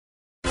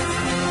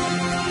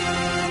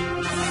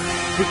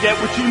Forget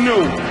what you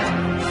knew.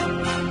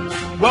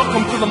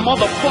 Welcome to the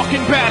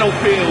motherfucking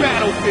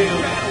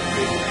battlefield.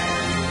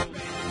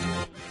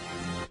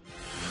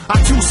 I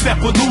two-step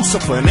with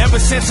Lucifer, and ever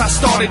since I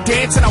started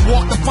dancing, I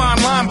walked the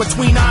fine line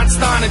between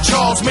Einstein and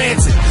Charles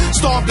Manson.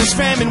 Starved as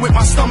famine with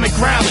my stomach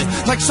growling,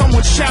 like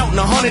someone shouting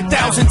 100,000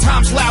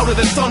 times louder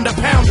than thunder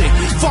pounding.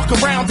 Fuck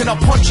around and I'll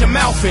punch your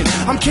mouth in.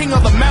 I'm king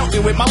of the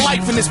mountain with my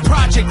life in this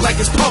project like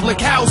it's public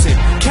housing.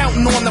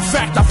 Counting on the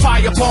fact I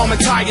firebomb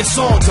entire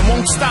songs and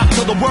won't stop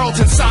till the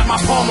world's inside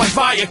my palm like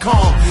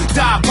Viacom.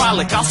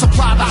 Diabolic, I'll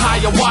supply the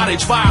higher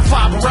wattage via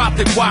fiber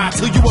optic wire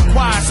till you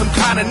acquire some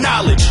kind of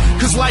knowledge.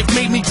 Cause life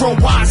made me grow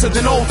wiser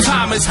than old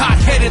timers,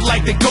 hot-headed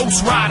like the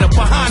Ghost Rider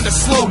behind a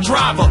slow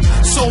driver.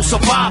 Soul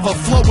survivor,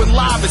 flowing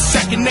live is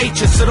second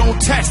nature, so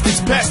don't test. It's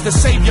best to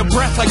save your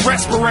breath like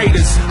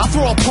respirators. I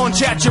throw a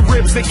punch at your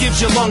ribs that gives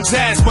your lungs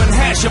asthma and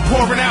has you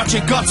pouring out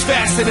your guts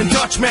faster than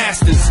Dutch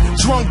masters.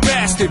 Drunk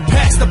bastard,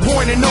 past the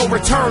point of no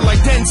return like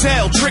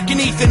Denzel, tricking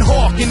Ethan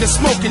Hawke into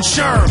smoking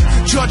Sherm.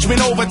 Judgment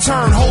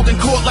overturned, holding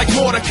court like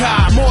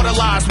Mordecai.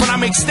 Immortalized when I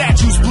make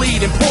statues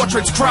bleed and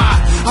portraits cry.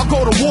 I'll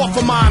go to war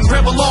for mine,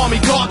 rebel army,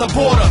 guard the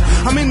border.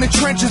 I'm in the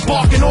trenches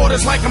barking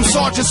orders like I'm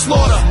Sergeant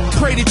Slaughter.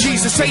 Pray to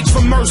Jesus H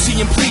for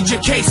mercy and plead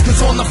your case,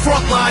 cause on the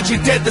front lines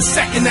you're dead the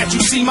second that you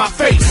see my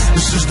face.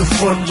 This is the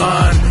front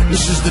line,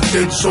 this is the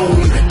dead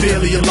zone.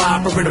 Barely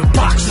alive or in a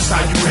box is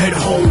how you head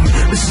home.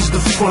 This is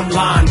the front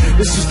line,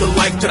 this is the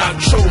life that I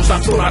chose. I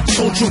thought I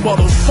told you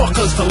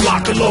motherfuckers to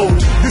lock and load.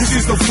 This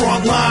is the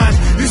front line,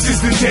 this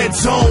is the dead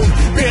zone.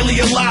 Barely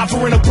alive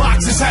or in a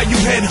box is how you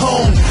head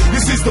home.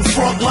 This is the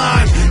front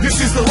line,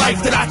 this is the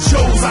life that I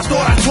chose. I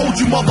thought I told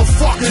you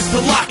motherfuckers to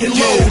lock and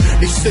load.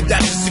 They said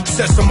that the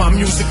success of my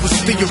music was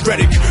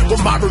theoretic, but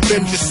my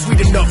revenge is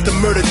sweet enough to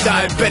murder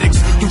diabetics.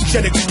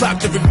 Eugenics,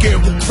 Procter and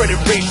Gamble, credit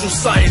racial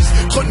science.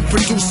 Couldn't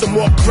produce a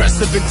more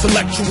aggressive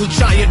intellectual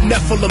giant.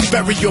 Nephilim,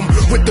 bury him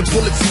with the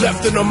bullets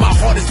left in him. My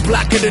heart is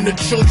blacker than the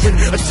children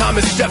of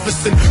Thomas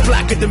Jefferson,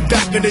 blacker than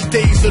back in the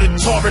days of the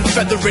tar and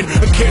feathering.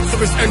 A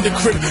cancerous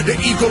endocrine, the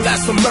eagle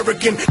that's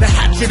American, the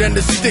hatchet and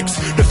the sticks,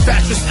 the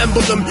fascist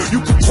emblem. You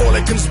could call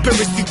it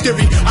conspiracy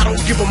theory, I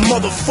don't give a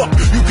motherfuck.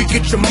 You could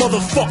get your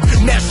motherfuck.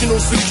 National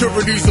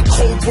security's a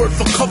cold word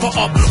for cover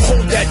up.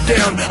 Hold that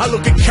down, I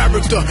look at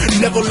character,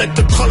 never let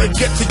the color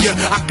get to you.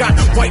 I got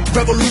white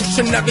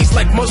revolutionaries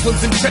like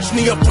Muslims in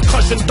Chechnya,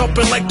 percussion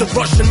dumping like the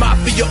Russian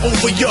mafia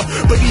over you.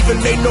 But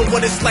even they know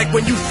what it's like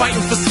when you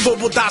fighting for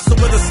Svoboda. So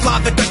with a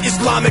Slavic or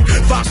Islamic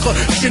vodka,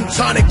 gin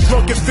tonic,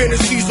 drunken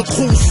fantasies are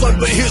cool, son.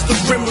 But here's the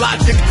grim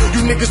logic: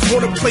 you niggas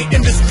wanna play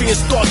industry and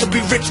start to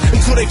be rich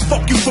until they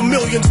fuck you for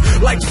millions.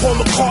 Like Paul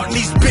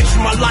McCartney's bitch,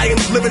 my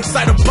lions live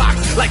inside a box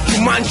like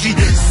Jumanji.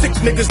 Sick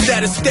niggas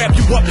that'll stab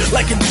you up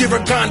like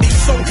Indira Gandhi.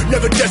 So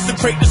never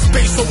desecrate the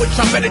space on which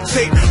I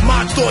meditate.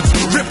 My thoughts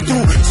rip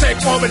through tank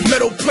armored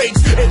metal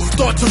plates and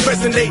start to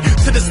resonate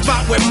to the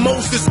spot where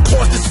Moses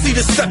caused the sea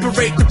to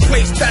separate. The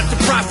place that the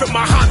prophet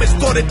Muhammad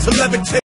started to levitate.